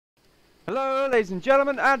Hello, ladies and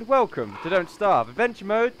gentlemen, and welcome to Don't Starve. Adventure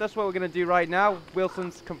mode, that's what we're going to do right now.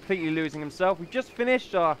 Wilson's completely losing himself. We've just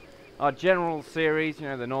finished our general series, you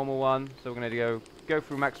know, the normal one. So we're going to go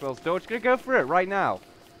through Maxwell's Door. Just going to go through it right now.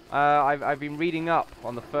 I've been reading up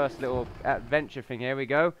on the first little adventure thing. Here we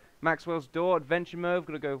go. Maxwell's Door, adventure mode.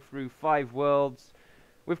 We're going to go through 5 worlds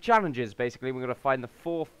with challenges, basically. We're going to find the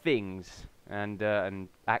 4 things and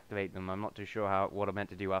activate them. I'm not too sure what I'm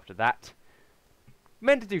meant to do after that.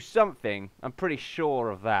 Meant to do something. I'm pretty sure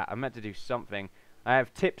of that. I meant to do something. I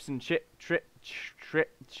have tips and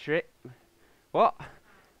what?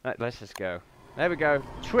 Let's just go. There we go.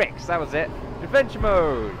 Tricks. That was it. Adventure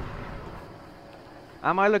mode.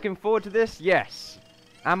 Am I looking forward to this? Yes.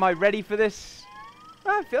 Am I ready for this?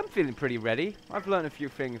 I'm feeling pretty ready. I've learned a few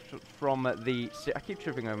things from the... I keep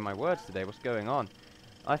tripping over my words today. What's going on?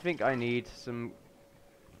 I think I need some...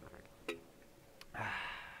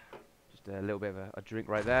 a little bit of a drink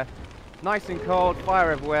right there. Nice and cold,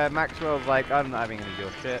 fire everywhere. Maxwell's like, I'm not having any of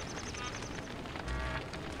your shit.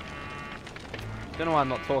 Don't know why I'm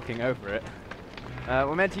not talking over it.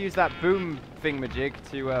 We're meant to use that boom thingamajig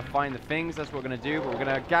to find the things. That's what we're going to do. But we're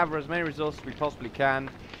going to gather as many resources as we possibly can.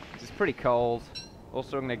 It's pretty cold.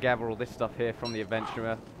 Also, I'm going to gather all this stuff here from the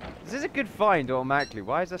adventurer. This is a good find automatically.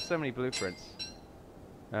 Why is there so many blueprints?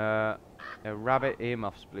 A rabbit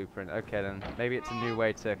earmuffs blueprint. Okay then, maybe it's a new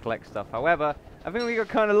way to collect stuff. However, I think we got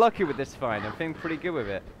kind of lucky with this find. I'm feeling pretty good with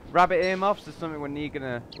it. Rabbit earmuffs is something we're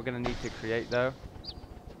gonna need to create though,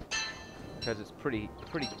 because it's pretty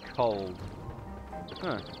cold.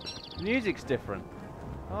 Huh? The music's different.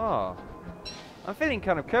 Oh, I'm feeling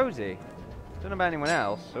kind of cozy. Don't know about anyone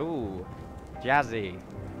else. Ooh, jazzy.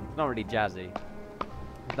 It's not really jazzy.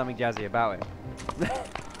 There's nothing jazzy about it.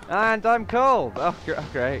 And I'm cold. Oh,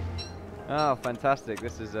 great. Oh, fantastic.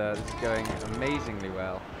 This is going amazingly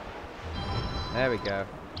well. There we go.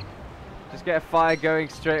 Just get a fire going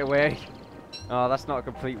straight away. Oh, that's not a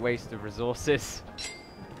complete waste of resources.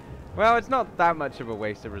 Well, it's not that much of a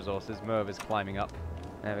waste of resources. Merv is climbing up.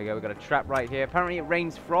 There we go. We've got a trap right here. Apparently it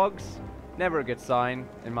rains frogs. Never a good sign,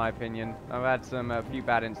 in my opinion. I've had a few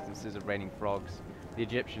bad instances of raining frogs. The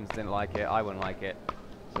Egyptians didn't like it. I wouldn't like it.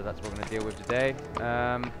 So that's what we're going to deal with today.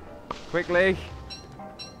 Quickly.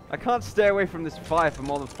 I can't stay away from this fire for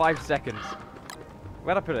more than 5 seconds.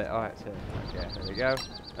 Where'd I put it? Oh, it's here. Okay, there we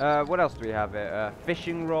go. What else do we have here?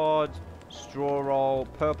 Fishing rod, straw roll,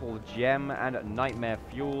 purple gem, and nightmare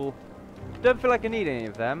fuel. Don't feel like I need any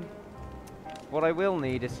of them. What I will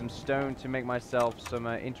need is some stone to make myself some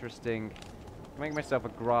interesting... Make myself a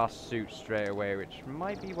grass suit straight away, which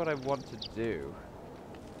might be what I want to do.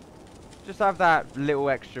 Just have that little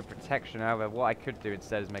extra protection. However, what I could do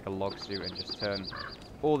instead is make a log suit and just turn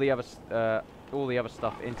all the other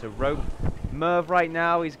stuff into rope. Merv right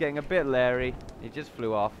now, he's getting a bit leery. He just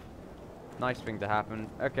flew off. Nice thing to happen.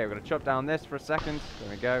 Okay, we're gonna chop down this for a second.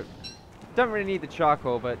 There we go. Don't really need the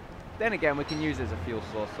charcoal, but then again, we can use it as a fuel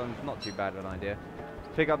source, so not too bad of an idea.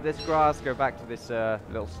 Pick up this grass, go back to this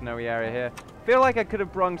little snowy area here. Feel like I could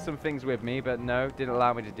have brung some things with me, but no, didn't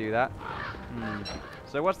allow me to do that.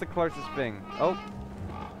 So what's the closest thing? Oh,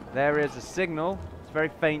 there is a signal. It's very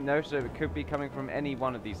faint though, so it could be coming from any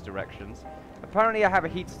one of these directions. Apparently I have a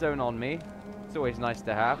heat stone on me. It's always nice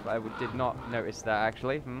to have. I did not notice that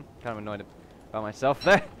actually. Kind of annoyed about myself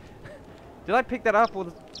there. Did I pick that up, or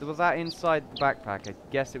was that inside the backpack? I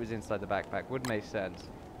guess it was inside the backpack. Would make sense.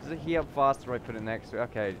 Does it heat up faster if I put it next to it?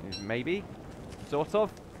 Okay, maybe. Sort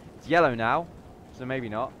of. It's yellow now, so maybe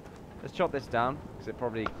not. Let's chop this down, because it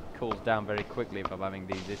probably cools down very quickly if I'm having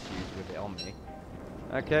these issues with it on me.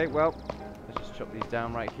 Okay, well, let's just chop these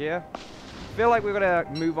down right here. I feel like we're going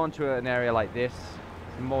to move on to an area like this.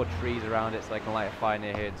 Some more trees around it so I can light a fire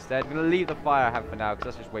near here instead. I'm going to leave the fire I have for now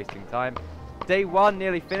because that's just wasting time. Day 1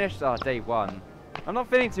 nearly finished. Oh, day 1. I'm not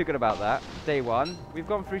feeling too good about that. Day 1. We've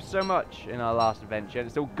gone through so much in our last adventure and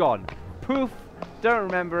it's all gone. Poof. Don't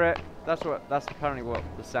remember it. That's apparently what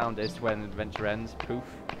the sound is when an adventure ends. Poof.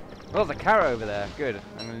 Oh, there's a carrot over there. Good.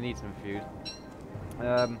 I'm going to need some food.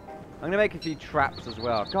 I'm going to make a few traps as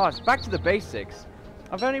well. Gosh, back to the basics.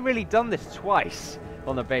 I've only really done this twice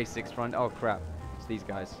on the basics front. Oh, crap. It's these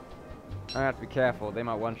guys. I have to be careful. They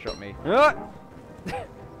might one-shot me.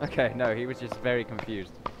 Okay, no, he was just very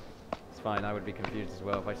confused. It's fine. I would be confused as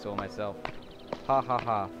well if I saw myself. Ha, ha,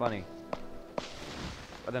 ha. Funny.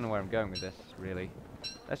 I don't know where I'm going with this, really.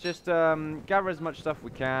 Let's just gather as much stuff we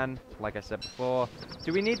can, like I said before.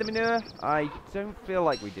 Do we need the manure? I don't feel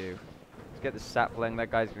like we do. Let's get the sapling. That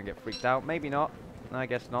guy's going to get freaked out. Maybe not. No, I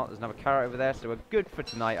guess not. There's another carrot over there, so we're good for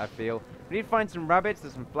tonight, I feel. We need to find some rabbits.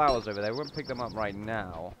 There's some flowers over there. We won't pick them up right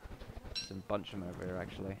now. There's a bunch of them over here,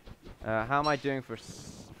 actually. How am I doing for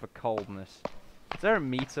for coldness. Is there a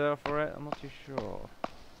meter for it? I'm not too sure.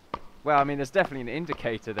 Well, I mean, there's definitely an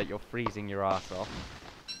indicator that you're freezing your ass off.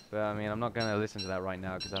 But, I mean, I'm not going to listen to that right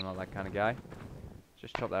now because I'm not that kind of guy.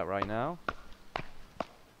 Just chop that right now.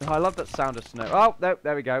 Oh, I love that sound of snow. Oh, no,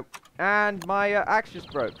 there we go. And my axe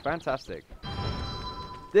just broke. Fantastic.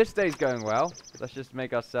 This day's going well. Let's just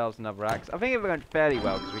make ourselves another axe. I think it went fairly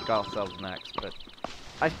well because we got ourselves an axe. But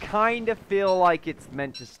I kind of feel like it's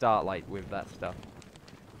meant to start like with that stuff.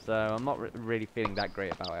 So I'm not really feeling that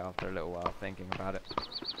great about it after a little while thinking about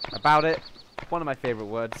it. One of my favorite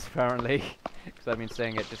words, apparently. Because I've been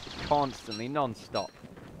saying it just constantly, non-stop.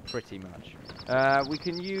 Pretty much. We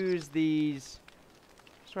can use these...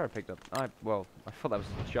 I swear I picked up... well, I thought that was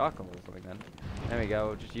charcoal or something then. There we go.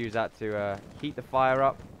 We'll just use that to heat the fire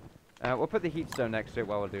up. We'll put the heat stone next to it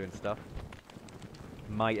while we're doing stuff.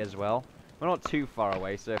 Might as well. We're not too far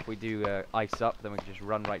away, so if we do ice up, then we can just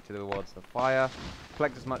run right towards the fire.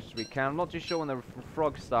 Collect as much as we can. I'm not too sure when the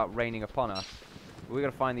frogs start raining upon us. But we're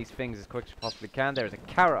going to find these things as quick as we possibly can. There is a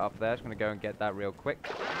carrot up there. I'm going to go and get that real quick.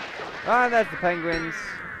 And there's the penguins.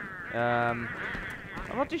 I'm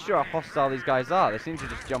not too sure how hostile these guys are. They seem to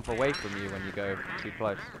just jump away from you when you go too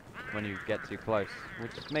close. When you get too close.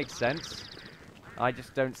 Which makes sense. I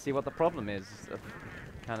just don't see what the problem is.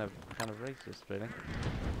 Kind of racist, really.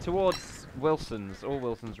 Towards Wilson's. All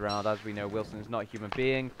Wilson's around. As we know, Wilson is not a human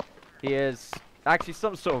being. He is actually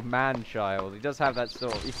some sort of man-child. He does have that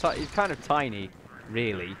sort of... He's kind of tiny,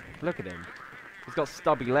 really. Look at him. He's got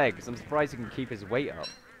stubby legs. I'm surprised he can keep his weight up.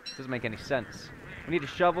 Doesn't make any sense. We need a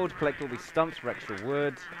shovel to collect all these stumps for extra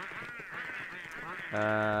wood. We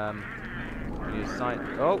need a sign.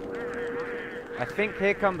 Oh! I think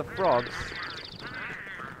here come the frogs.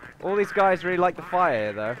 All these guys really like the fire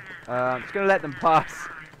here, though. I'm just going to let them pass.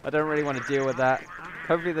 I don't really want to deal with that.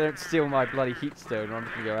 Hopefully they don't steal my bloody heat stone, or I'm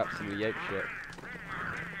just going to go absolutely apeshit.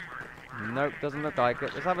 Nope, doesn't look like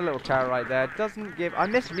it. Let's have a little carrot right there. Doesn't give... I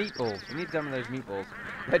miss meatballs. We need some of those meatballs.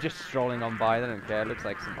 They're just strolling on by. They don't care. It looks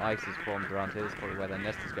like some ice is formed around here. That's probably where their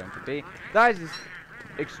nest is going to be. That is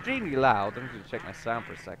extremely loud. I'm going to check my sound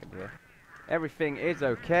for a second here. Everything is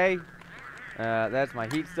okay. There's my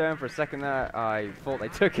heat stone. For a second there, I thought they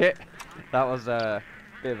took it. That was a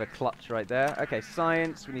bit of a clutch right there. Okay,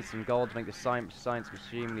 science. We need some gold to make the science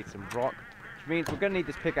machine. We need some rock. Which means we're going to need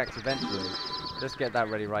this pickaxe eventually. Let's get that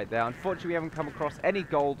ready right there. Unfortunately, we haven't come across any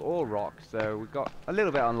gold or rock, so we got a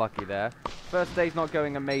little bit unlucky there. First day's not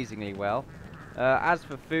going amazingly well. As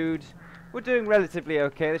for food, we're doing relatively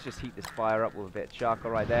okay. Let's just heat this fire up with a bit of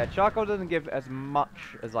charcoal right there. Charcoal doesn't give as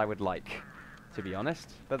much as I would like, to be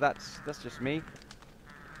honest, but that's just me.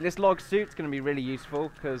 This log suit's going to be really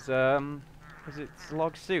useful because it's a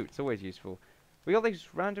log suit. It's always useful. We got these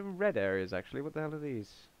random red areas actually. What the hell are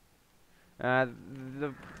these?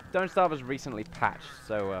 The Don't Starve was recently patched,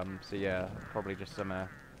 so yeah, probably just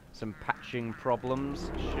some patching problems.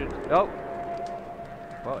 Oh,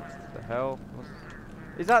 what the hell?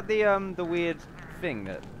 Is that the weird thing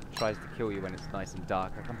that tries to kill you when it's nice and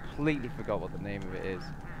dark? I completely forgot what the name of it is.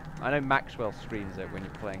 I know Maxwell screams it when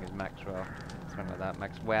you're playing as Maxwell, something like that.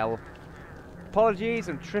 Maxwell. Apologies,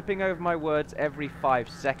 I'm tripping over my words every 5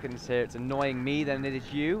 seconds here. It's annoying me than it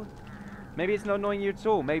is you. Maybe it's not annoying you at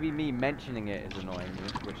all. Maybe me mentioning it is annoying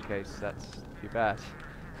you, in which case that's too bad.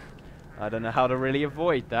 I don't know how to really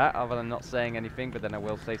avoid that, other than not saying anything, but then I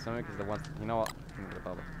will say something, because the ones... You know what? I'm not gonna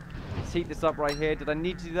bother. Let's heat this up right here. Did I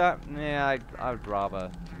need to do that? Yeah, I would rather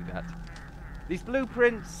do that. These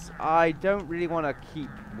blueprints, I don't really want to keep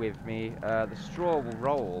with me. The straw will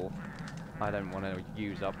roll. I don't want to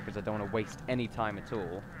use up, because I don't want to waste any time at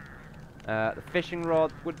all. The fishing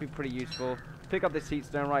rod would be pretty useful. Pick up this heat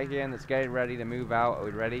stone right here and let's get ready to move out. Are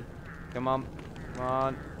we ready? Come on. Come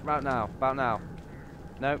on. About now. About now.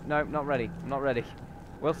 No, no, not ready. I'm not ready.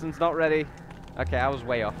 Wilson's not ready. Okay, I was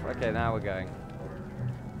way off. Okay, now we're going.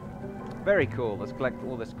 Very cool. Let's collect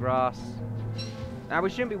all this grass. Now, we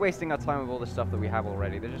shouldn't be wasting our time with all the stuff that we have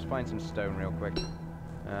already. Let's just find some stone real quick.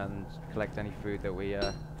 And collect any food that we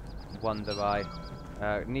wonder by.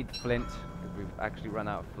 Need flint, because we've actually run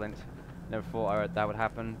out of flint. Never thought that would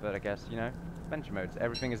happen, but I guess, you know, adventure modes.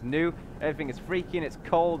 Everything is new, everything is freaky, and it's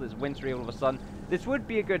cold, it's wintry all of a sudden. This would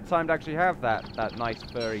be a good time to actually have that nice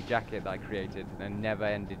furry jacket that I created and never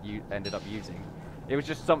ended up using. It was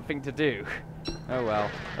just something to do. Oh well.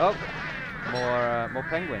 Oh, more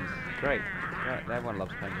penguins. Great. Right, everyone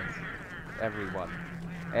loves penguins. Everyone.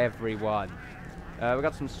 Everyone. We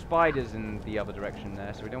got some spiders in the other direction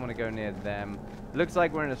there, so we don't want to go near them. Looks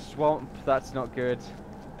like we're in a swamp. That's not good.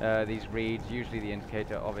 These reeds, usually the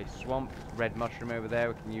indicator of a swamp. Red mushroom over there,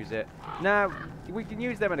 we can use it. Now, we can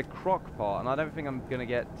use them in a crock pot, and I don't think I'm going to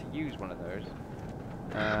get to use one of those.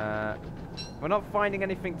 We're not finding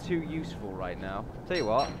anything too useful right now. Tell you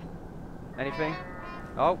what. Anything?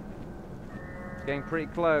 Oh. It's getting pretty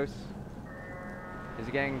close. Is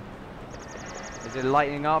it getting... Is it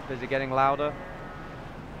lighting up? Is it getting louder?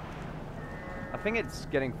 I think it's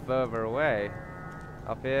getting further away.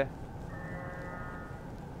 Up here.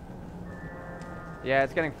 Yeah,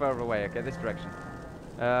 it's getting further away. Okay, this direction.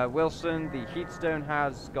 Wilson, the heat stone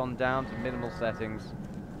has gone down to minimal settings.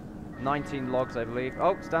 19 logs, I believe.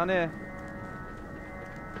 Oh, it's down here.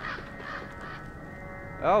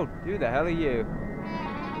 Oh, who the hell are you?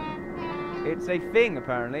 It's a thing,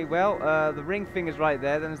 apparently. Well, the ring thing is right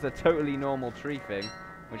there. Then there's the totally normal tree thing,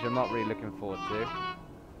 which I'm not really looking forward to.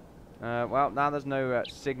 Well, now there's no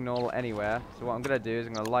signal anywhere. So what I'm going to do is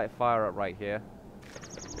I'm going to light a fire up right here.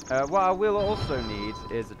 What I will also need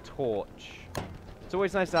is a torch. It's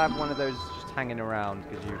always nice to have one of those just hanging around,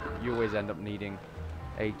 because you always end up needing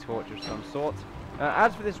a torch of some sort.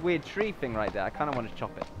 As for this weird tree thing right there, I kind of want to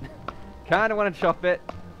chop it. Kind of want to chop it.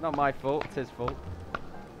 Not my fault, it's his fault.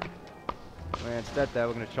 Instead there,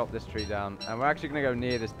 we're going to chop this tree down. And we're actually going to go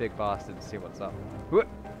near this big bastard and see what's up. Whoop.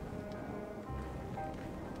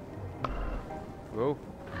 Whoa.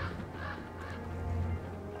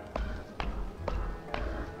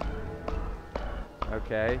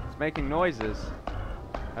 Okay, it's making noises.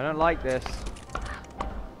 I don't like this.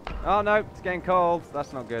 Oh no, it's getting cold.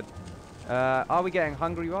 That's not good. Are we getting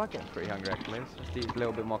hungry? We are getting pretty hungry actually. Let's just eat a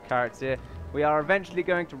little bit more carrots here. We are eventually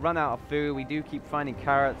going to run out of food. We do keep finding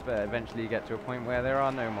carrots, but eventually you get to a point where there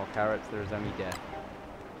are no more carrots. There is only death.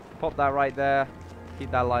 Pop that right there.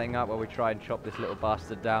 Keep that lighting up while we try and chop this little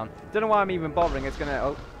bastard down. Don't know why I'm even bothering. It's gonna...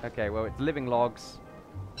 Oh, okay. Well, it's living logs.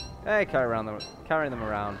 Hey, carrying them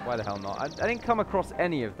around. Why the hell not? I didn't come across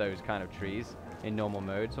any of those kind of trees in normal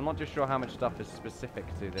mode, so I'm not just sure how much stuff is specific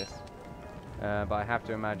to this. But I have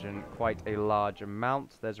to imagine quite a large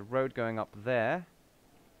amount. There's a road going up there.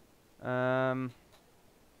 I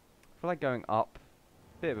feel like going up.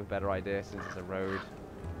 Bit of a better idea since it's a road.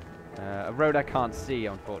 A road I can't see,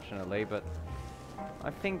 unfortunately, but I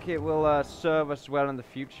think it will serve us well in the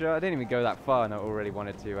future. I didn't even go that far, and I already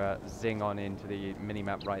wanted to zing on into the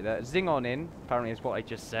minimap right there. Zing on in, apparently is what I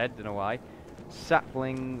just said, don't know why.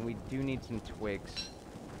 Sapling, we do need some twigs.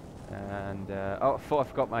 And, oh, I thought I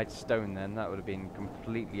forgot my stone then. That would have been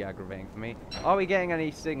completely aggravating for me. Are we getting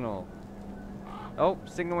any signal? Oh,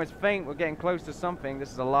 signal is faint. We're getting close to something.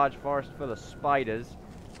 This is a large forest full of spiders.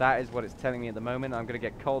 That is what it's telling me at the moment. I'm going to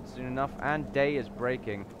get cold soon enough, and day is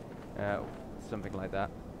breaking. Something like that.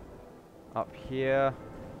 Up here.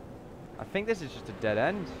 I think this is just a dead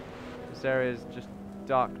end. This area is just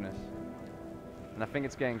darkness. And I think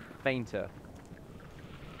it's getting fainter.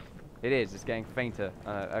 It is, it's getting fainter.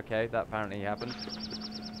 Okay, that apparently happened.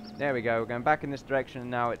 There we go, we're going back in this direction, and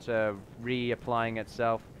now it's reapplying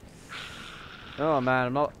itself. Oh man,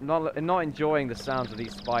 I'm not enjoying the sounds of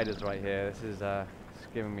these spiders right here. This is it's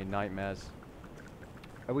giving me nightmares.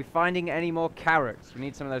 Are we finding any more carrots? We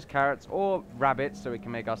need some of those carrots, or rabbits, so we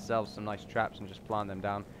can make ourselves some nice traps and just plant them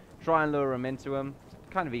down. Try and lure them into them. It's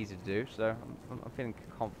kind of easy to do, so I'm feeling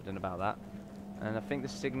confident about that. And I think the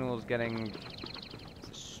signal is getting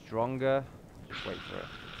stronger. Just wait for it.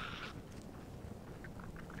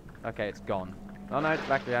 Okay, it's gone. Oh no, it's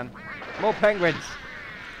back again. More penguins!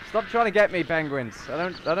 Stop trying to get me, penguins!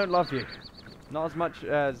 I don't love you. Not as much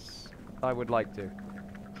as I would like to.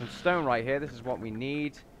 Some stone right here, this is what we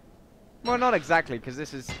need. Well, not exactly, because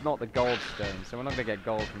this is not the gold stone, so we're not going to get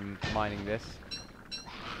gold from mining this.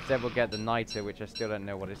 Instead we'll get the niter, which I still don't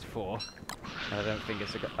know what it's for. I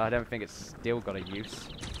don't think it's still got a use.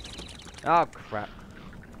 Oh crap.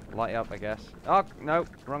 Light up, I guess. Oh, no,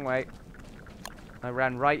 wrong way. I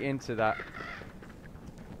ran right into that.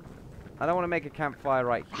 I don't want to make a campfire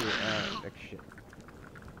right here. Oh, shit.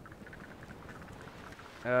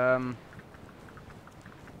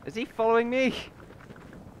 Is he following me?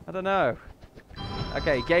 I don't know.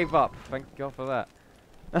 Okay, he gave up. Thank God for that.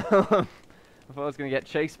 I thought I was going to get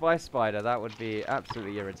chased by a spider. That would be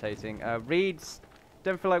absolutely irritating. Reeds.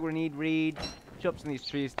 Don't feel like we need reeds. Chop some of these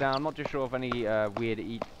trees down. I'm not too sure if any weird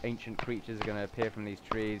ancient creatures are going to appear from these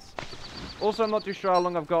trees. Also, I'm not too sure how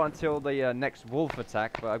long I've got until the next wolf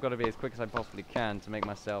attack, but I've got to be as quick as I possibly can to make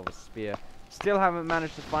myself a spear. Still haven't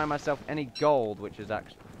managed to find myself any gold, which is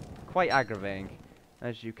actually quite aggravating,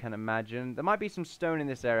 as you can imagine. There might be some stone in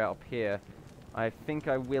this area up here. I think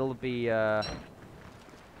I will be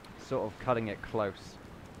sort of cutting it close.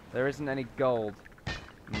 There isn't any gold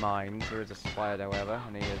mines. There is a spider, however,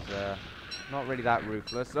 and he is not really that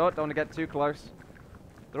ruthless. Oh, don't want to get too close.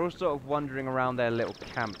 They're all sort of wandering around their little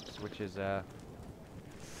camps, which is it's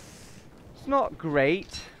not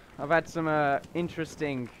great. I've had some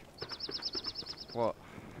interesting... What?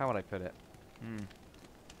 How would I put it?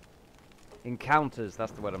 Encounters,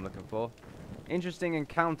 that's the word I'm looking for. Interesting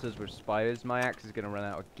encounters with spiders. My axe is going to run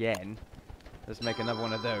out again. Let's make another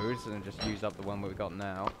one of those and just use up the one we've got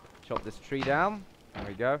now. Chop this tree down. There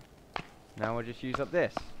we go. Now we'll just use up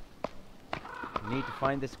this. We need to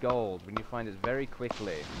find this gold. We need to find it very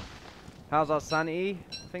quickly. How's our sanity?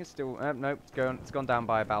 I think it's still... nope, it's gone down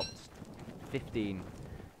by about 15.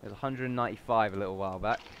 It was 195 a little while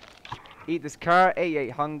back. Eat this carrot,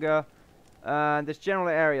 88 hunger. And this general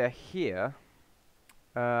area here...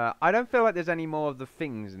 I don't feel like there's any more of the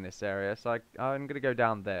things in this area, so I'm going to go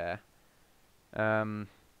down there.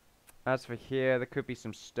 As for here, there could be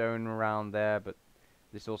some stone around there, but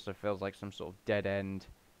this also feels like some sort of dead end.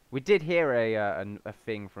 We did hear a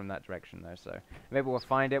thing from that direction, though, so maybe we'll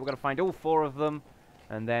find it. We're going to find all 4 of them,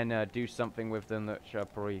 and then do something with them that I'll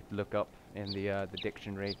probably look up in the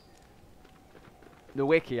dictionary. The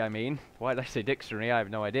wiki, I mean. Why did I say dictionary? I have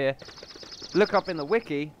no idea. Look up in the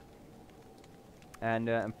wiki, and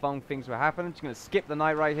fun things will happen. I'm just going to skip the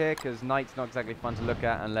night right here, because night's not exactly fun to look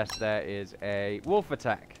at unless there is a wolf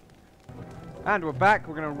attack. And we're back.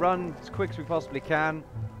 We're going to run as quick as we possibly can.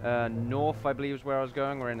 North, I believe, is where I was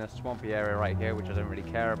going. We're in a swampy area right here, which I don't really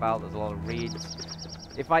care about. There's a lot of reeds.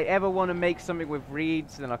 If I ever want to make something with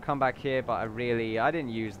reeds, then I'll come back here, but I didn't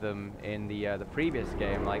use them in the previous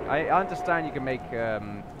game. Like, I understand you can make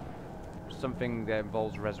something that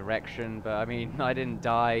involves resurrection, but I mean, I didn't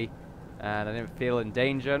die. And I didn't feel in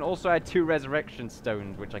danger. And also I had 2 resurrection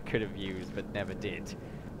stones, which I could have used, but never did.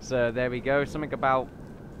 So there we go. Something about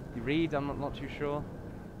reed, I'm not too sure,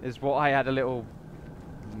 is what I had a little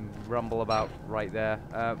rumble about right there.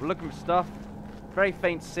 We're looking for stuff. Very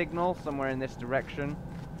faint signal somewhere in this direction.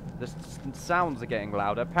 The sounds are getting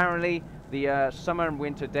louder. Apparently, the summer and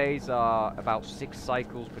winter days are about 6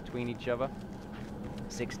 cycles between each other.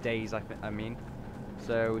 6 days, I mean.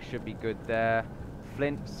 So we should be good there.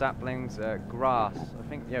 Flint, saplings, grass. I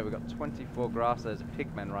think, yeah, we've got 24 grass. There's a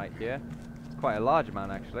pigman right here. It's quite a large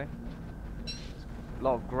amount, actually. A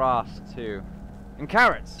lot of grass, too. And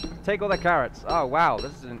carrots! Take all the carrots. Oh, wow,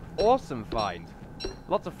 this is an awesome find.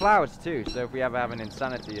 Lots of flowers, too, so if we ever have an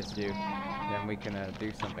insanity issue, then we can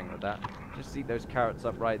do something with that. Just eat those carrots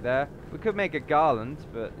up right there. We could make a garland,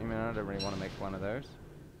 but, I mean, I don't really want to make one of those.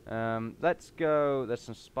 Let's go... There's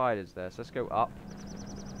some spiders there, so let's go up.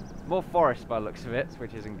 More forest by the looks of it,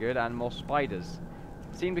 which isn't good, and more spiders.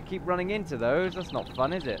 Seem to keep running into those. That's not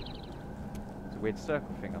fun, is it? It's a weird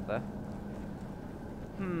circle thing up there.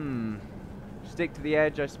 Stick to the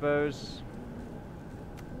edge, I suppose.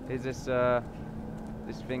 Is this,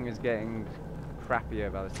 this thing is getting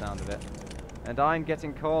crappier by the sound of it. And I'm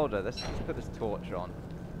getting colder. Let's put this torch on.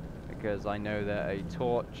 Because I know that a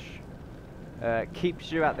torch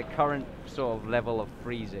keeps you at the current sort of level of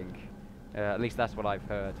freezing. At least that's what I've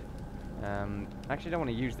heard. Actually, I don't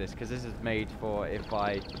want to use this because this is made for if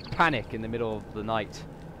I panic in the middle of the night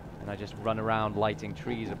and I just run around lighting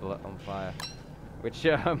trees on fire. Which,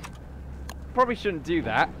 probably shouldn't do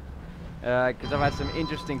that because I've had some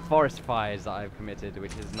interesting forest fires that I've committed,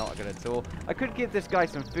 which is not good at all. I could give this guy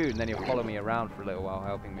some food and then he'll follow me around for a little while,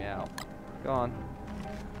 helping me out. Go on.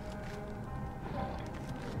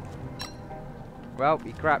 Well,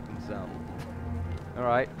 he crapped himself.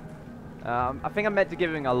 Alright. I think I'm meant to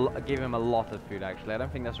give him a lot of food, actually. I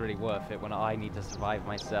don't think that's really worth it when I need to survive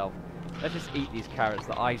myself. Let's just eat these carrots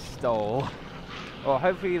that I stole. Or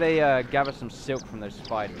hopefully they gather some silk from those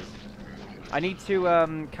spiders. I need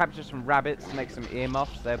to capture some rabbits to make some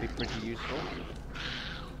earmuffs. They'll be pretty useful.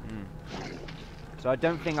 So I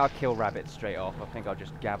don't think I'll kill rabbits straight off. I think I'll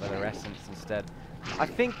just gather their essence instead. I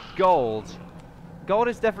think gold. Gold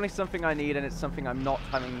is definitely something I need, and it's something I'm not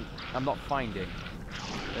finding.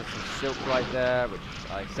 There's some silk right there, which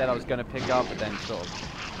I said I was going to pick up, but then sort of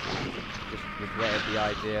just regretted the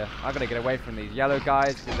idea. I'm going to get away from these yellow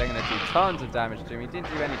guys, because they're going to do tons of damage to me. Didn't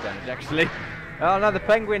do any damage, actually. Oh no, the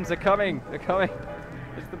penguins are coming! They're coming!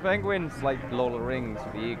 It's the penguins, like Lord of the Rings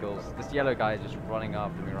with the eagles. This yellow guy is just running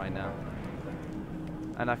after me right now.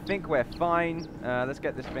 And I think we're fine. Let's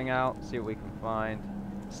get this thing out, see what we can find.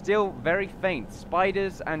 Still very faint.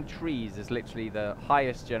 Spiders and trees is literally the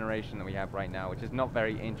highest generation that we have right now, which is not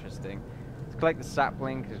very interesting. Let's collect the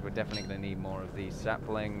sapling, because we're definitely going to need more of these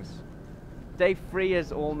saplings. Day 3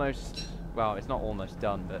 is almost... Well, it's not almost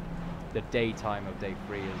done, but the daytime of day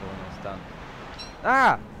 3 is almost done.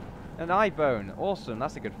 Ah! An eye bone. Awesome,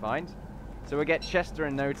 that's a good find. So we'll get Chester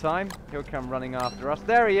in no time. He'll come running after us.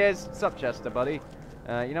 There he is! What's up, Chester, buddy?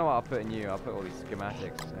 You know what? I'll put in you. I'll put all these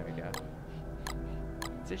schematics. There we go.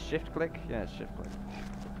 Is it shift click? Yeah, it's shift click.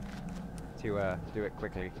 to do it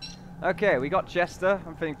quickly. Okay, we got Chester.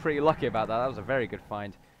 I'm feeling pretty lucky about that. That was a very good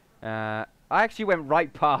find. I actually went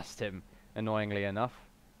right past him, annoyingly enough,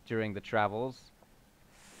 during the travels.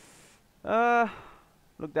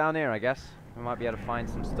 Look down here, I guess. We might be able to find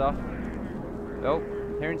some stuff. Oh,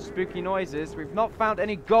 hearing spooky noises. We've not found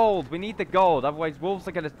any gold. We need the gold, otherwise wolves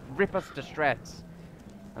are going to rip us to shreds.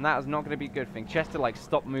 And that is not going to be a good thing. Chester, like,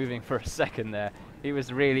 stopped moving for a second there. He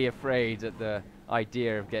was really afraid at the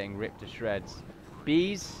idea of getting ripped to shreds.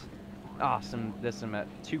 Bees. There's some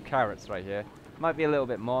 2 carrots right here. Might be a little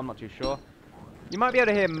bit more, I'm not too sure. You might be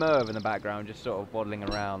able to hear Merv in the background, just sort of waddling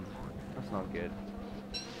around. That's not good.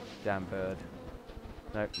 Damn bird.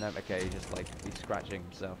 Nope, okay, he's scratching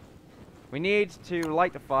himself. We need to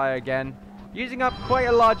light the fire again, using up quite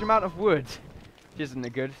a large amount of wood. Which isn't a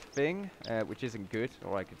good thing, which isn't good,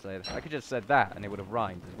 or I could say that. I could just said that, and it would have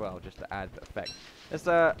rhymed as well, just to add effect. Let's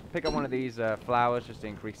pick up one of these flowers, just to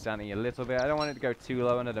increase sanity a little bit. I don't want it to go too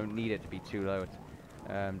low, and I don't need it to be too low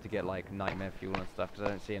to get, like, nightmare fuel and stuff, because I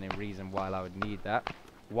don't see any reason why I would need that.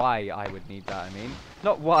 Why I would need that, I mean.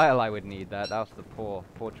 Not while I would need that. That was the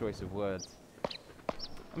poor choice of words.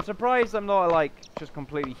 I'm surprised I'm not, like, just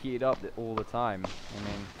completely heated up all the time. I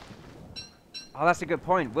mean... Oh, that's a good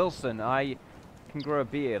point. Wilson, I can grow a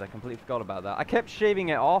beard. I completely forgot about that. I kept shaving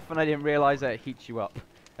it off, and I didn't realize that it heats you up.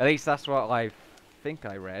 At least that's what I think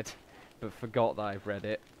I read, but forgot that I've read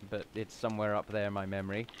it. But it's somewhere up there in my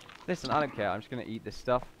memory. Listen, I don't care. I'm just going to eat this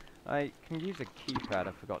stuff. I can use a keypad.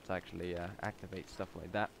 I forgot to actually activate stuff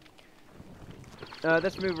like that.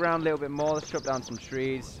 Let's move around a little bit more. Let's chop down some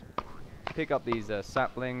trees. Pick up these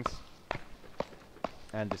saplings.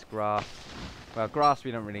 And this grass. Well, grass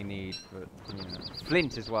we don't really need, but you know,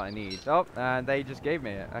 flint is what I need. Oh, and they just gave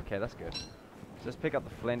me it. Okay, that's good. So let's pick up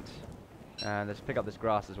the flint. And let's pick up this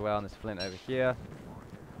grass as well, and this flint over here.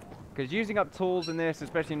 Because using up tools in this,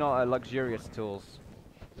 especially not luxurious tools,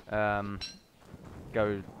 they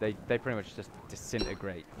pretty much just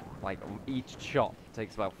disintegrate. Like, each chop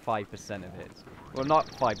takes about 5% of it. Well, not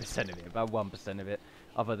 5% of it, about 1% of it,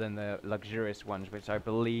 other than the luxurious ones, which I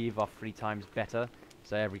believe are 3 times better.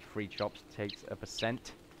 So every 3 chops takes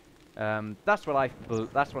 1%. That's what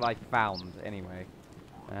I found anyway.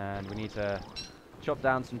 And we need to chop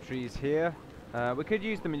down some trees here. We could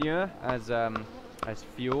use the manure as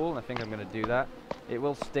fuel. I think I'm going to do that. It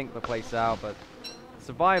will stink the place out, but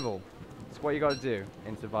survival. It's what you got to do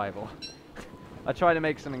in survival. I tried to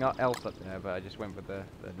make something else up there, but I just went with the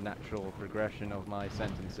natural progression of my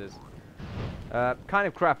sentences. Kind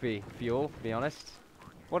of crappy fuel, to be honest.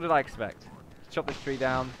 What did I expect? Chop this tree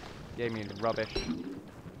down, gave me the rubbish.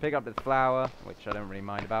 Pick up the flower, which I don't really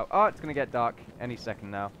mind about. Oh, it's going to get dark any second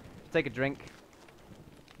now. Take a drink.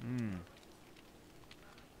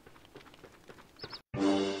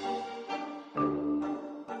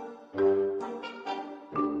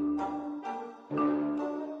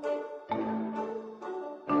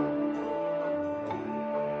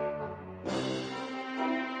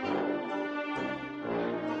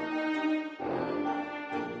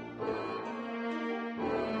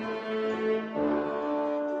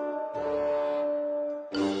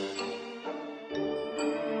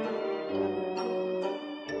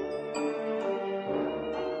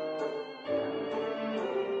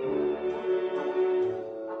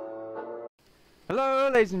 Hello,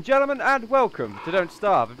 ladies and gentlemen, and welcome to Don't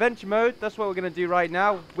Starve. Adventure mode, that's what we're going to do right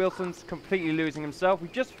now. Wilson's completely losing himself.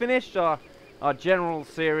 We've just finished our general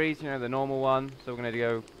series, you know, the normal one. So we're going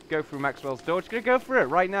to go through Maxwell's Door. Just going to go through it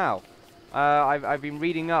right now. I've been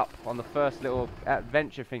reading up on the first little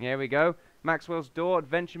adventure thing. Here we go. Maxwell's Door,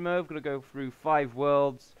 adventure mode. We're going to go through 5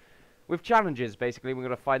 worlds with challenges, basically. We're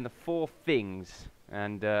going to find the 4 things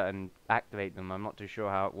and activate them. I'm not too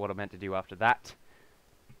sure what I'm meant to do after that.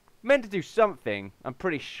 Meant to do something. I'm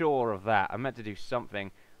pretty sure of that. I'm meant to do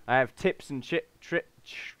something. I have tips and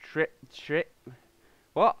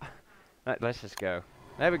what? Right, let's just go.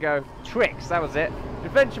 There we go. Tricks. That was it.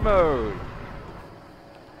 Adventure mode.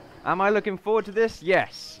 Am I looking forward to this?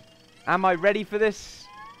 Yes. Am I ready for this?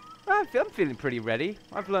 I'm feeling pretty ready.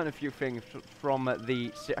 I've learned a few things from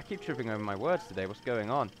the... I keep tripping over my words today. What's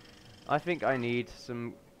going on? I think I need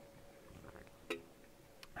some...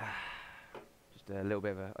 a little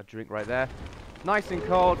bit of a drink right there. Nice and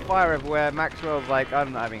cold, fire everywhere. Maxwell's like,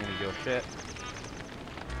 I'm not having any of your shit.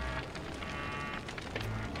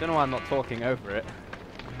 Don't know why I'm not talking over it.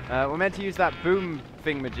 We're meant to use that boom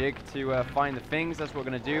thingamajig to find the things. That's what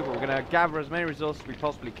we're going to do, but we're going to gather as many resources as we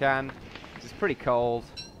possibly can. It's pretty cold.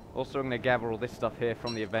 Also, I'm going to gather all this stuff here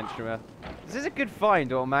from the adventurer. This is a good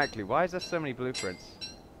find automatically. Why is there so many blueprints?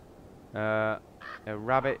 A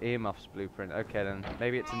rabbit earmuffs blueprint. Okay then,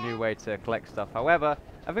 maybe it's a new way to collect stuff. However,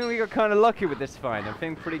 I think we got kind of lucky with this find. I'm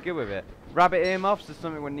feeling pretty good with it. Rabbit earmuffs is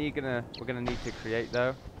something we're gonna need to create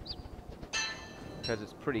though, because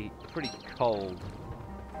it's pretty cold.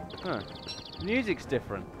 Huh. The music's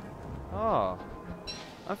different. Oh,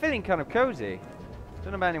 I'm feeling kind of cozy.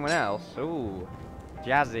 Don't know about anyone else. Ooh,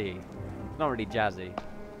 jazzy. Not really jazzy.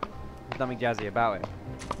 There's nothing jazzy about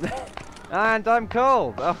it. And I'm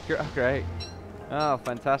cold. Oh, great. Oh,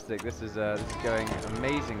 fantastic. This is going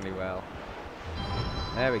amazingly well.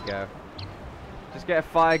 There we go. Just get a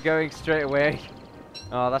fire going straight away.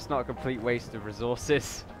 Oh, that's not a complete waste of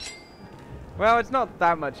resources. Well, it's not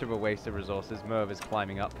that much of a waste of resources. Merv is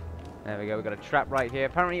climbing up. There we go. We've got a trap right here.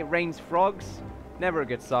 Apparently it rains frogs. Never a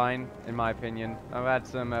good sign, in my opinion. I've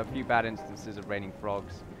had a few bad instances of raining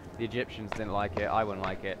frogs. The Egyptians didn't like it. I wouldn't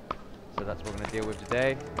like it. So that's what we're going to deal with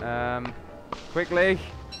today. Quickly.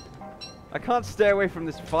 I can't stay away from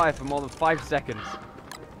this fire for more than 5 seconds.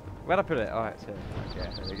 Where'd I put it? Oh, it's here. Okay,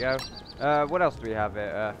 there we go. What else do we have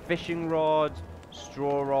here? Fishing rod,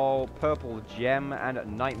 straw roll, purple gem,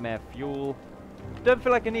 and nightmare fuel. Don't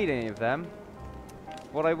feel like I need any of them.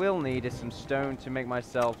 What I will need is some stone to make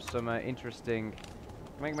myself some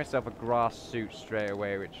make myself a grass suit straight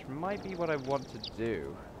away, which might be what I want to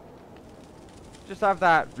do. Just have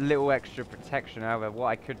that little extra protection. However, what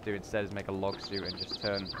I could do instead is make a log suit and just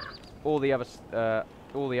turn all the other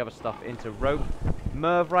stuff into rope.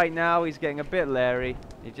 Merv right now, he's getting a bit leery.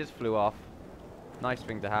 He just flew off. Nice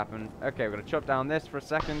thing to happen. Okay, we're gonna chop down this for a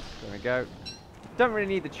second. There we go. Don't really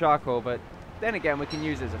need the charcoal, but then again, we can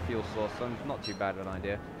use it as a fuel source, so not too bad of an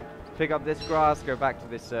idea. Pick up this grass, go back to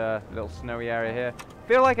this little snowy area here.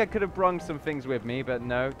 Feel like I could have brung some things with me, but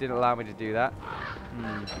no, didn't allow me to do that.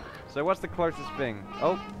 So what's the closest thing?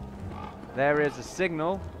 Oh, there is a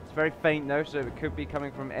signal. It's very faint though, so it could be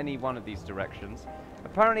coming from any one of these directions.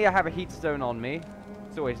 Apparently I have a heat stone on me.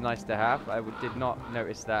 It's always nice to have. I did not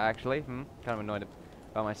notice that actually. Kind of annoyed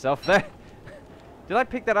about myself there. Did I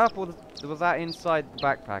pick that up, or was that inside the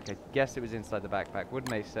backpack? I guess it was inside the backpack. Would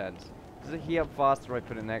make sense. Does it heat up faster if I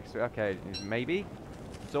put it next to it? Okay, maybe.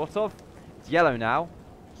 Sort of. It's yellow now,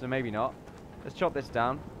 so maybe not. Let's chop this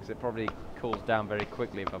down, because it probably cools down very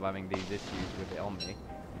quickly if I'm having these issues with it on me.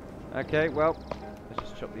 Okay, well, let's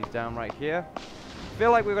just chop these down right here. I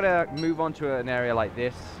feel like we're going to move on to an area like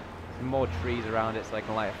this. Some more trees around it so I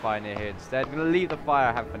can light a fire near here instead. I'm going to leave the fire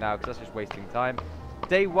I have for now because that's just wasting time.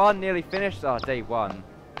 Day 1 nearly finished. Oh, day 1.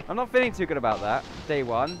 I'm not feeling too good about that. Day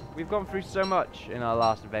 1. We've gone through so much in our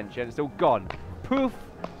last adventure and it's all gone. Poof!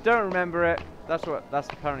 Don't remember it. That's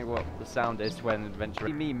apparently what the sound is when adventure.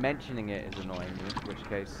 Me mentioning it is annoying me, in which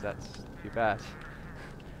case that's too bad.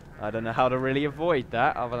 I don't know how to really avoid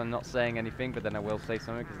that other than not saying anything, but then I will say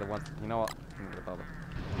something because the ones, you know what? I'm not gonna bother.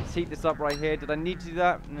 Let's heat this up right here. Did I need to do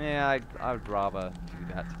that? Yeah, I would rather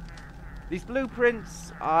do that. These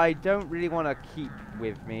blueprints I don't really want to keep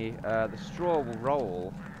with me. The straw will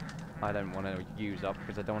roll. I don't want to use up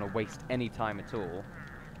because I don't want to waste any time at all.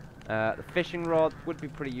 The fishing rod would be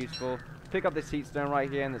pretty useful. Pick up this heat stone right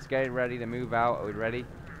here and let's get ready to move out. Are we ready?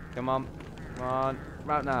 Come on. Come on.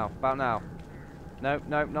 About now. About now. Nope,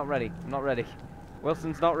 nope, not ready. I'm not ready.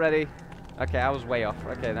 Wilson's not ready. Okay, I was way off.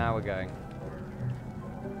 Okay, now we're going.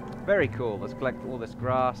 Very cool. Let's collect all this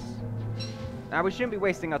grass. Now, we shouldn't be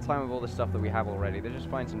wasting our time with all the stuff that we have already. Let's just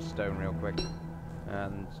find some stone real quick.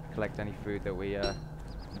 And collect any food that we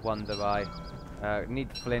wonder by.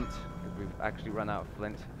 Need flint, because we've actually run out of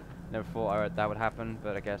flint. Never thought that would happen,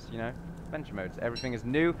 but I guess, you know, adventure modes. Everything is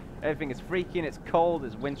new, everything is freaky, and it's cold,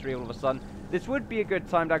 it's wintry all of a sudden. This would be a good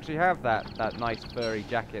time to actually have that nice furry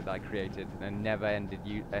jacket that I created and never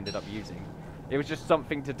ended up using. It was just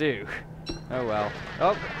something to do. Oh well.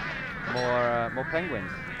 Oh, more penguins.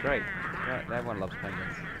 Great. Right, everyone loves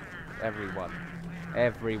penguins. Everyone.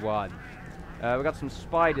 Everyone. We've got some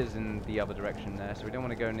spiders in the other direction there, so we don't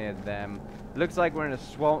want to go near them. Looks like we're in a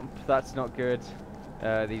swamp. That's not good.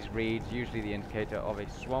 These reeds, usually the indicator of a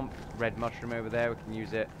swamp. Red mushroom over there, we can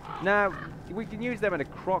use it. Now, we can use them in a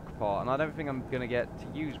crock pot, and I don't think I'm going to get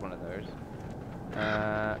to use one of those.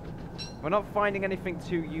 We're not finding anything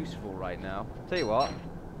too useful right now. Tell you what.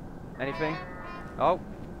 Anything? Oh.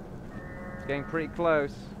 It's getting pretty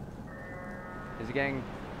close.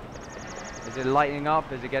 Is it lighting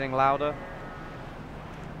up? Is it getting louder?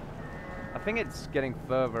 I think it's getting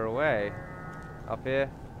further away. Up here.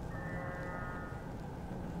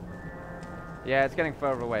 Yeah, it's getting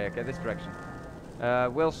further away. Okay, this direction.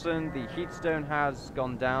 Wilson, the heat stone has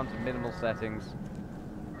gone down to minimal settings.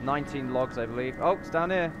 19 logs, I believe. Oh, it's down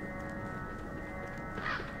here.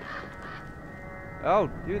 Oh,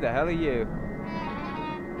 who the hell are you?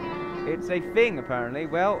 It's a thing, apparently.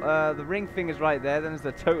 Well, the ring thing is right there. Then there's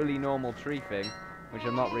the totally normal tree thing, which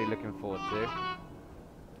I'm not really looking forward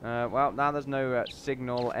to. Well, now there's no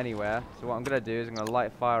signal anywhere. So what I'm going to do is I'm going to light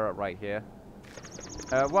a fire up right here.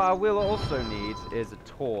 What I will also need is a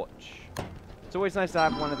torch. It's always nice to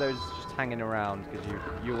have one of those just hanging around, because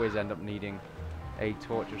you always end up needing a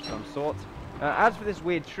torch of some sort. As for this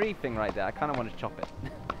weird tree thing right there, I kind of want to chop it.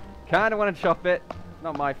 Kind of want to chop it.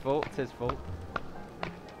 Not my fault, it's his fault.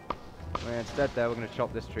 Instead there, we're going to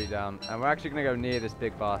chop this tree down. And we're actually going to go near this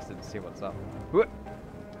big bastard and see what's up. Whoa.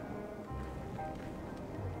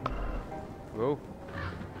 Whoa.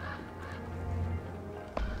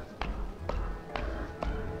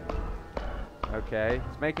 Okay,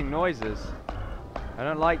 it's making noises. I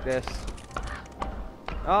don't like this.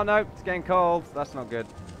 Oh no, it's getting cold. That's not good.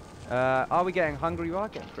 Are we getting hungry? We are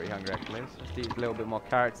getting pretty hungry actually. Let's just eat a little bit more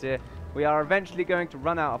carrots here. We are eventually going to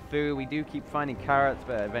run out of food. We do keep finding carrots,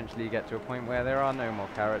 but eventually you get to a point where there are no more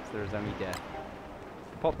carrots. There is only death.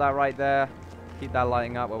 Pop that right there. Keep that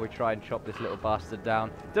lighting up while we try and chop this little bastard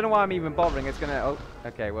down. Don't know why I'm even bothering. It's gonna... Oh,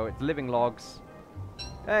 okay. Well, it's living logs.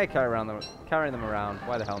 Hey, carrying them around.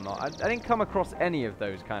 Why the hell not? I didn't come across any of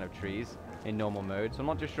those kind of trees in normal mode, so I'm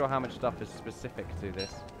not too sure how much stuff is specific to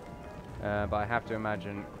this. But I have to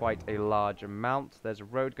imagine quite a large amount. There's a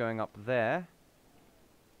road going up there.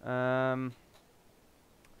 I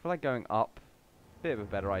feel like going up. Bit of a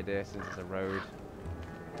better idea since it's a road.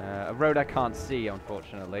 A road I can't see,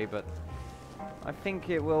 unfortunately, but I think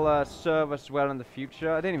it will serve us well in the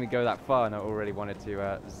future. I didn't even go that far, and I already wanted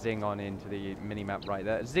to zing on into the mini-map right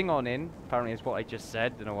there. Zing on in, apparently is what I just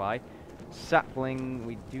said, don't know why. Sapling,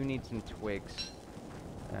 we do need some twigs.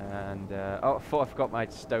 And, oh, I thought I forgot my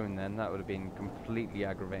stone then. That would have been completely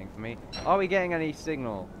aggravating for me. Are we getting any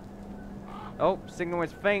signal? Oh, signal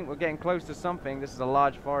is faint. We're getting close to something. This is a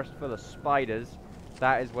large forest full of spiders.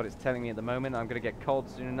 That is what it's telling me at the moment. I'm going to get cold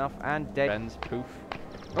soon enough. And dead friends. Poof.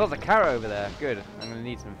 Oh, there's a carrot over there. Good. I'm going to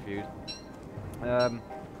need some food. I'm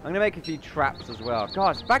going to make a few traps as well.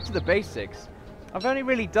 Gosh, back to the basics. I've only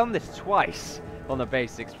really done this twice on the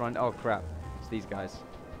basics front. Oh, crap. It's these guys.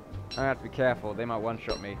 I have to be careful. They might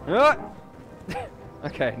one-shot me.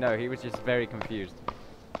 Okay, no, he was just very confused.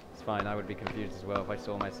 It's fine. I would be confused as well if I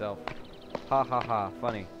saw myself. Ha ha ha.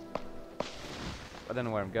 Funny. I don't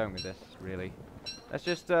know where I'm going with this, really. Let's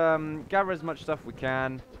just gather as much stuff we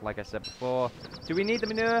can, like I said before. Do we need the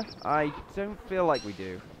manure? I don't feel like we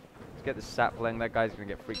do. Let's get the sapling. That guy's going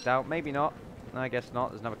to get freaked out. Maybe not. I guess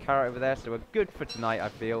not. There's another carrot over there, so we're good for tonight, I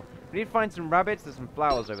feel. We need to find some rabbits. There's some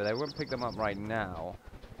flowers over there. We won't pick them up right now.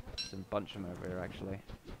 There's a bunch of them over here, actually.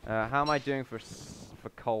 How am I doing for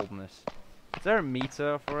coldness? Is there a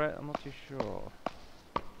meter for it? I'm not too sure.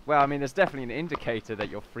 Well, I mean, there's definitely an indicator that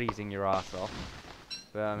you're freezing your ass off.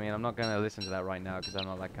 But, I mean, I'm not going to listen to that right now because I'm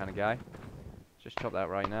not that kind of guy. Just chop that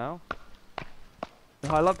right now.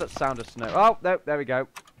 Oh, I love that sound of snow. Oh, no, there we go.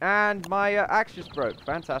 And my axe just broke.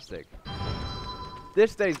 Fantastic.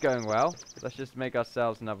 This day's going well. Let's just make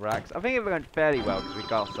ourselves another axe. I think it went fairly well because we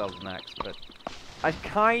got ourselves an axe, but I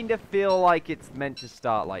kind of feel like it's meant to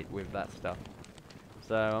start, like, with that stuff.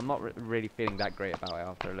 So I'm not really feeling that great about it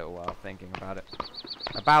after a little while thinking about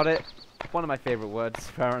it. One of my favorite words,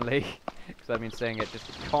 apparently, because I've been saying it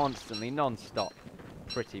just constantly, non-stop,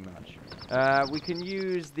 pretty much. We can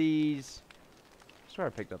use these... I swear I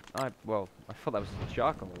picked up... well, I thought that was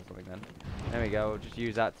charcoal or something then. There we go, we'll just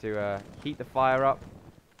use that to heat the fire up.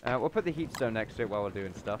 We'll put the heat stone next to it while we're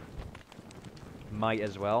doing stuff. Might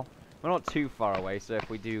as well. We're not too far away, so if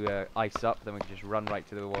we do ice up, then we can just run right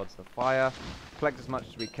towards the fire. Collect as much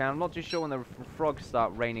as we can. I'm not too sure when the frogs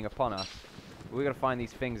start raining upon us. But we're going to find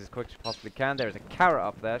these things as quick as we possibly can. There's a carrot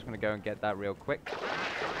up there. Just going to go and get that real quick.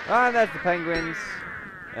 And there's the penguins.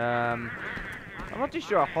 I'm not too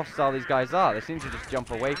sure how hostile these guys are. They seem to just jump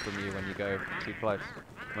away from you when you go too close.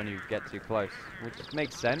 When you get too close. Which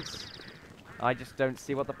makes sense. I just don't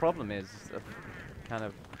see what the problem is. Kind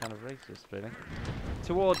of racist, really.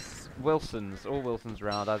 Towards Wilson's. All Wilson's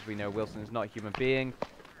around. As we know, Wilson is not a human being.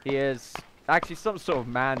 He is actually some sort of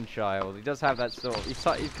man-child. He does have that sort of...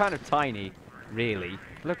 He's kind of tiny, really.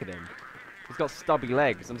 Look at him. He's got stubby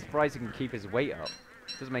legs. I'm surprised he can keep his weight up.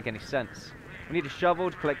 Doesn't make any sense. We need a shovel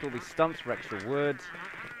to collect all these stumps for extra wood.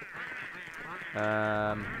 We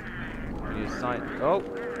need a sign... Oh!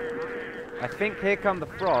 I think here come the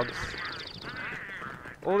frogs.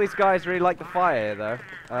 All these guys really like the fire here, though.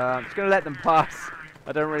 I'm just going to let them pass.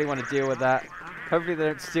 I don't really want to deal with that. Hopefully they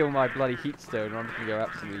don't steal my bloody heat stone, or I'm just going to go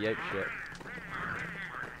absolutely apeshit.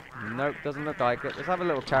 Nope, doesn't look like it. Let's have a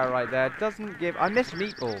little carrot right there. Doesn't give... I miss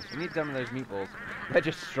meatballs. We need some of those meatballs. They're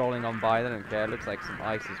just strolling on by. They don't care. Looks like some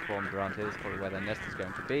ice is formed around here. That's probably where their nest is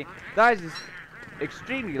going to be. That is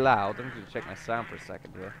extremely loud. I'm going to check my sound for a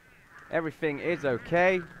second here. Everything is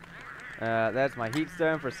okay. There's my heat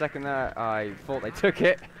stone. For a second there, I thought they took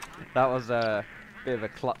it. That was a bit of a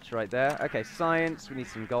clutch right there. Okay, science. We need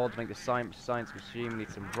some gold to make the science machine. We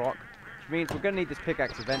need some rock. Which means we're going to need this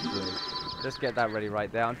pickaxe eventually. Just get that ready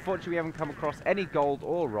right there. Unfortunately, we haven't come across any gold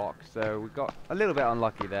or rock, so we got a little bit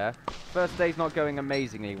unlucky there. First day's not going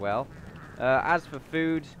amazingly well. As for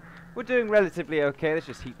food, we're doing relatively okay. Let's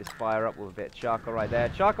just heat this fire up with a bit of charcoal right there.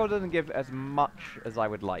 Charcoal doesn't give as much as I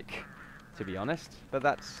would like, to be honest, but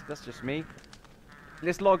that's just me.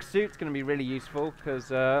 This log suit's going to be really useful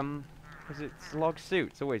because it's a log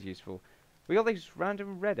suit. It's always useful. We got these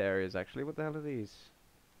random red areas actually. What the hell are these?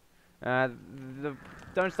 The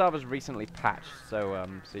Don't Starve was recently patched, so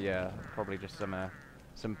yeah, probably just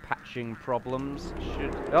some patching problems.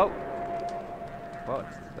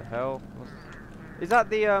 What the hell? Is that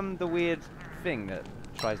the weird thing that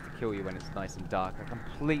tries to kill you when it's nice and dark? I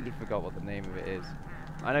completely forgot what the name of it is.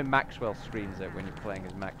 I know Maxwell screams it when you're playing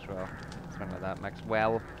as Maxwell. Something like that,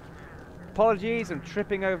 Maxwell. Apologies, I'm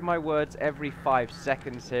tripping over my words every 5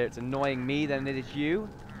 seconds here. It's annoying me than it is you.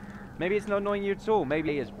 Maybe it's not annoying you at all.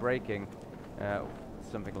 Maybe it's breaking.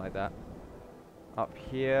 Something like that. Up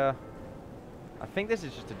here. I think this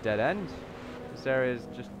is just a dead end. This area is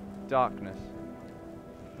just darkness.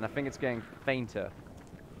 And I think it's getting fainter.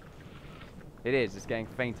 It is. It's getting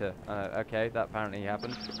fainter. Okay, that apparently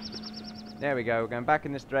happened. There we go. We're going back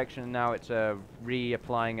in this direction. And now it's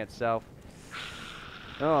reapplying itself.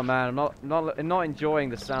 Oh man, I'm not enjoying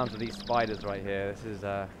the sounds of these spiders right here. This is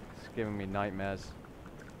it's giving me nightmares.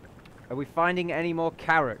 Are we finding any more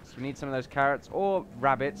carrots? We need some of those carrots or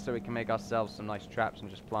rabbits so we can make ourselves some nice traps and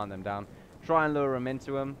just plant them down. Try and lure them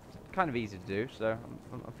into them. It's kind of easy to do, so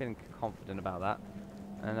I'm feeling confident about that.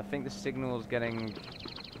 And I think the signal is getting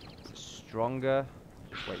stronger.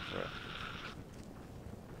 Just wait for it.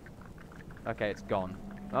 Okay, it's gone.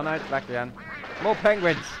 Oh no, it's back again. More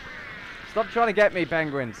penguins! Stop trying to get me,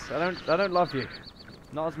 penguins. I don't love you.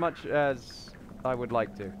 Not as much as I would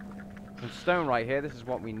like to. Some stone right here. This is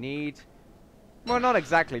what we need. Well, not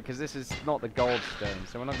exactly, because this is not the gold stone,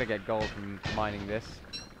 so we're not going to get gold from mining this.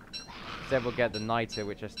 Instead, we'll get the niter,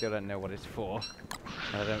 which I still don't know what it's for.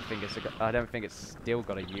 I don't think it's still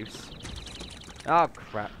got a use. Oh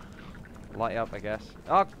crap! Light up, I guess.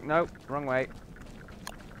 Oh no, wrong way.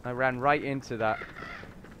 I ran right into that.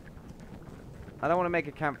 I don't want to make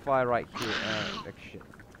a campfire right here. Oh shit.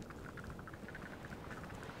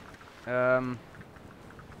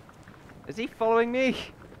 Is he following me?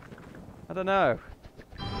 I don't know.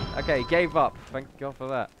 Okay, gave up. Thank God for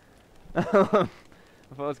that. I thought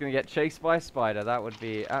I was going to get chased by a spider. That would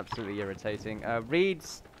be absolutely irritating.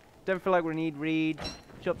 Reeds. Don't feel like we need reeds.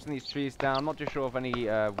 Chop some of these trees down. I'm not too sure if any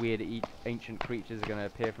weird ancient creatures are going to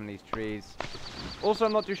appear from these trees. Also,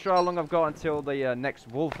 I'm not too sure how long I've got until the next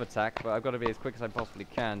wolf attack, but I've got to be as quick as I possibly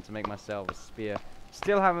can to make myself a spear.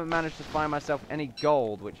 Still haven't managed to find myself any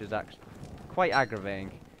gold, which is actually quite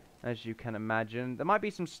aggravating, as you can imagine. There might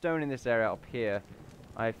be some stone in this area up here.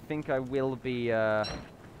 I think I will be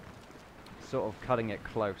sort of cutting it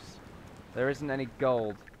close. There isn't any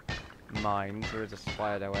gold mines. There is a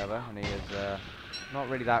spider, however, and he is not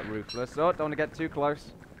really that ruthless. Oh, don't want to get too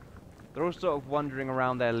close. They're all sort of wandering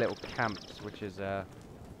around their little camps, which is it's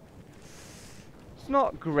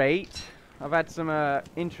not great. I've had some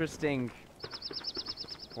interesting,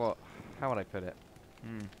 how would I put it?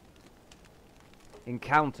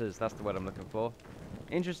 Encounters, that's the word I'm looking for.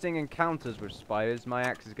 Interesting encounters with spiders. My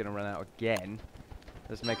axe is going to run out again.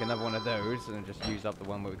 Let's make another one of those and just use up the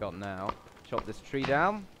one we've got now. Chop this tree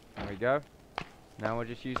down. There we go. Now we'll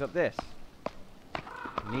just use up this.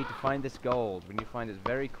 We need to find this gold. We need to find it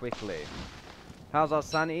very quickly. How's our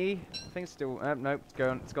sanity? I think it's still... nope,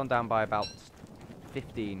 it's gone down by about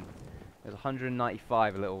 15. It was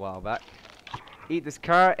 195 a little while back. Eat this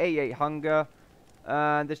carrot, 88 hunger.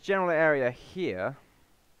 This general area here,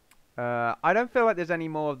 I don't feel like there's any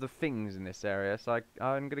more of the things in this area, so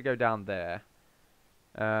I'm going to go down there.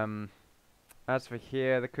 As for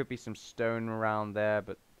here, there could be some stone around there,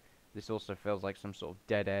 but this also feels like some sort of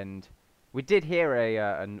dead end. We did hear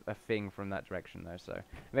a thing from that direction, though, so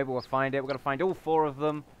maybe we'll find it. We're going to find all 4 of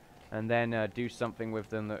them, and then do something with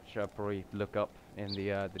them that I'll probably look up in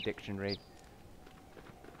the dictionary.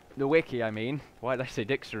 The wiki, I mean. Why did I say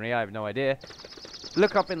dictionary? I have no idea.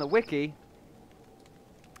 Look up in the wiki,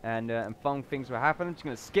 and fun things will happen. I'm just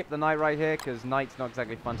going to skip the night right here, because night's not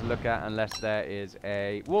exactly fun to look at unless there is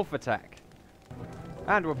a wolf attack.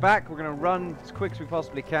 And we're back. We're going to run as quick as we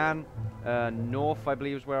possibly can. North, I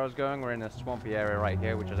believe, is where I was going. We're in a swampy area right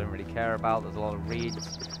here, which I don't really care about. There's a lot of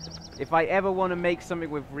reeds. If I ever want to make something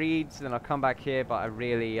with reeds, then I'll come back here, but I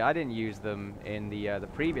didn't use them in the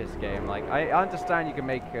previous game. Like, I understand you can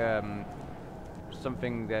make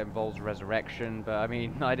something that involves resurrection, but I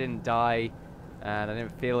mean, I didn't die, and I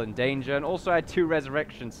didn't feel in danger, and also I had 2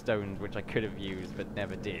 resurrection stones, which I could have used, but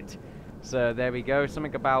never did. So there we go.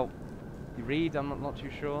 Something about reed, I'm not too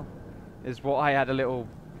sure, is what I had a little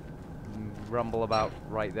rumble about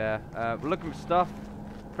right there. We're looking for stuff.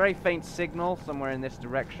 Very faint signal somewhere in this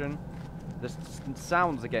direction. The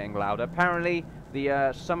sounds are getting louder. Apparently,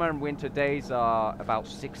 the summer and winter days are about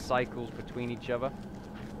 6 cycles between each other.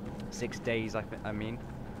 6 days, I mean.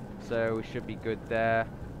 So we should be good there.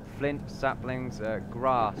 Flint, saplings,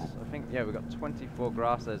 grass. I think, yeah, we've got 24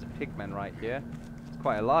 grass. There's a pigman right here. It's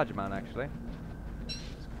quite a large amount, actually.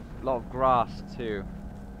 A lot of grass, too.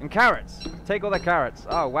 And carrots. Take all the carrots.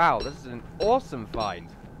 Oh, wow. This is an awesome find.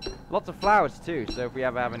 Lots of flowers, too. So if we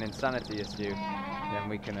ever have an insanity issue, then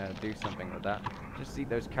we can do something with that. Just eat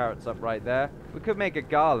those carrots up right there. We could make a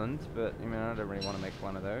garland, but I mean, I don't really want to make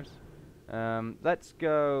one of those. Let's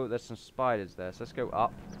go. There's some spiders there, so let's go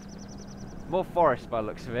up. More forest by the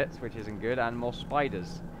looks of it, which isn't good, and more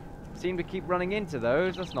spiders. Seem to keep running into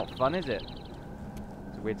those. That's not fun, is it?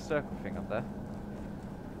 It's a weird circle thing up there.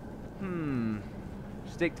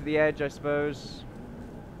 Stick to the edge, I suppose.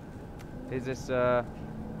 Is this,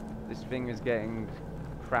 this thing is getting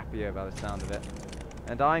crappier by the sound of it.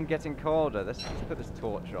 And I'm getting colder. Let's put this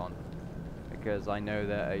torch on. Because I know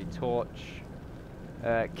that a torch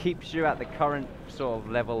keeps you at the current sort of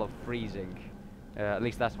level of freezing. At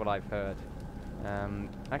least that's what I've heard.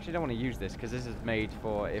 Actually, I don't want to use this because this is made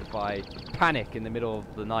for if I panic in the middle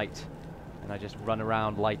of the night and I just run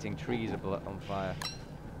around lighting trees on fire.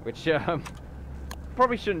 Which,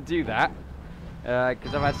 probably shouldn't do that.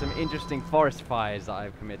 Because I've had some interesting forest fires that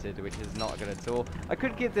I've committed, which is not good at all. I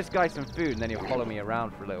could give this guy some food and then he'll follow me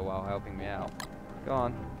around for a little while, helping me out. Go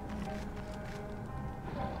on.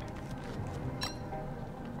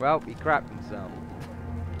 Well, he crapped himself.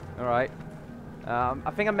 Alright.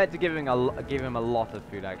 I think I'm meant to give him a lot of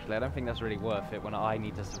food, actually. I don't think that's really worth it when I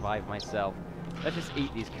need to survive myself. Let's just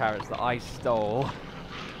eat these carrots that I stole.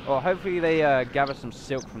 Or hopefully they gather some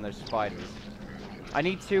silk from those spiders. I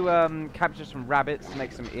need to capture some rabbits to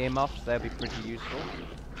make some earmuffs. They'll be pretty useful.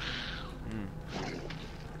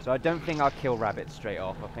 So I don't think I'll kill rabbits straight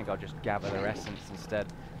off. I think I'll just gather their essence instead.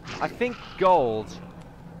 I think gold.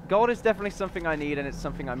 Gold is definitely something I need, and it's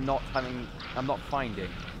something I'm not finding.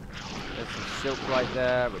 There's some silk right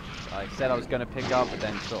there, which I said I was going to pick up, but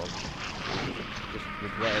then sort of just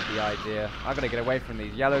regretted the idea. I'm going to get away from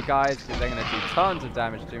these yellow guys because they're going to do tons of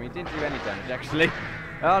damage to me. Didn't do any damage, actually.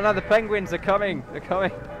 Oh no, the penguins are coming! They're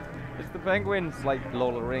coming! It's the penguins, like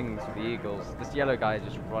Lord of the Rings with the eagles. This yellow guy is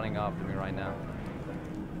just running after me right now.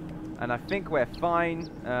 And I think we're fine.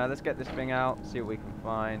 Let's get this thing out, see what we can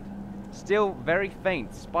find. Still very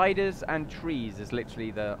faint. Spiders and trees is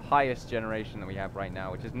literally the highest generation that we have right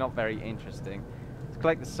now, which is not very interesting. Let's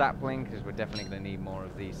collect the sapling, because we're definitely going to need more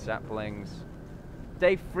of these saplings.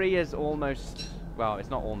 Day 3 is almost... well, it's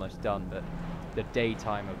not almost done, but the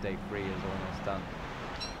daytime of day 3 is almost done.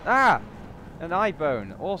 Ah! An eye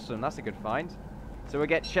bone. Awesome. That's a good find. So we'll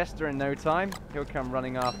get Chester in no time. He'll come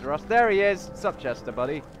running after us. There he is. What's up, Chester,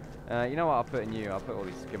 buddy? You know what? I'll put in you. I'll put all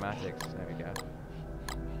these schematics. There we go.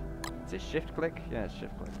 Is it shift click? Yeah, it's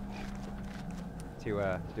shift click.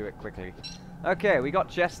 To do it quickly. Okay, we got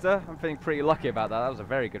Chester. I'm feeling pretty lucky about that. That was a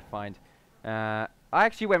very good find. I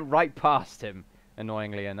actually went right past him,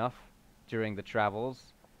 annoyingly enough, during the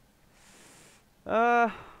travels.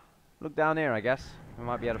 Look down here, I guess. We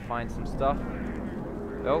might be able to find some stuff.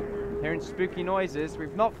 Oh, hearing spooky noises.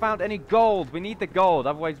 We've not found any gold. We need the gold,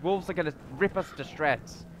 otherwise wolves are going to rip us to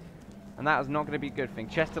shreds. And that is not going to be a good thing.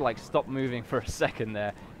 Chester, like, stopped moving for a second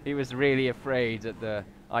there. He was really afraid at the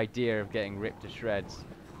idea of getting ripped to shreds.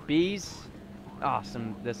 Bees. Ah,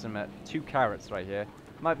 there's some 2 carrots right here.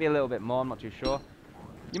 Might be a little bit more, I'm not too sure.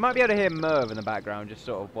 You might be able to hear Merv in the background, just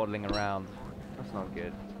sort of waddling around. That's not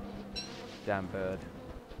good. Damn bird.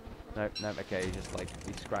 Nope, nope, okay,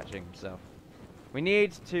 he's scratching himself. We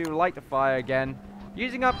need to light the fire again,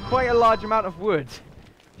 using up quite a large amount of wood,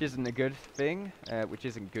 which isn't a good thing, which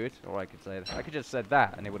isn't good, or I could say that. I could just said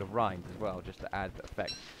that, and it would have rhymed as well, just to add the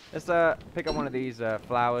effect. Let's pick up one of these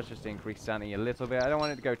flowers, just to increase sanity a little bit. I don't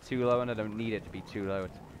want it to go too low, and I don't need it to be too low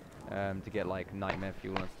to get, like, nightmare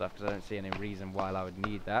fuel and stuff, because I don't see any reason why I would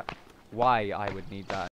need that.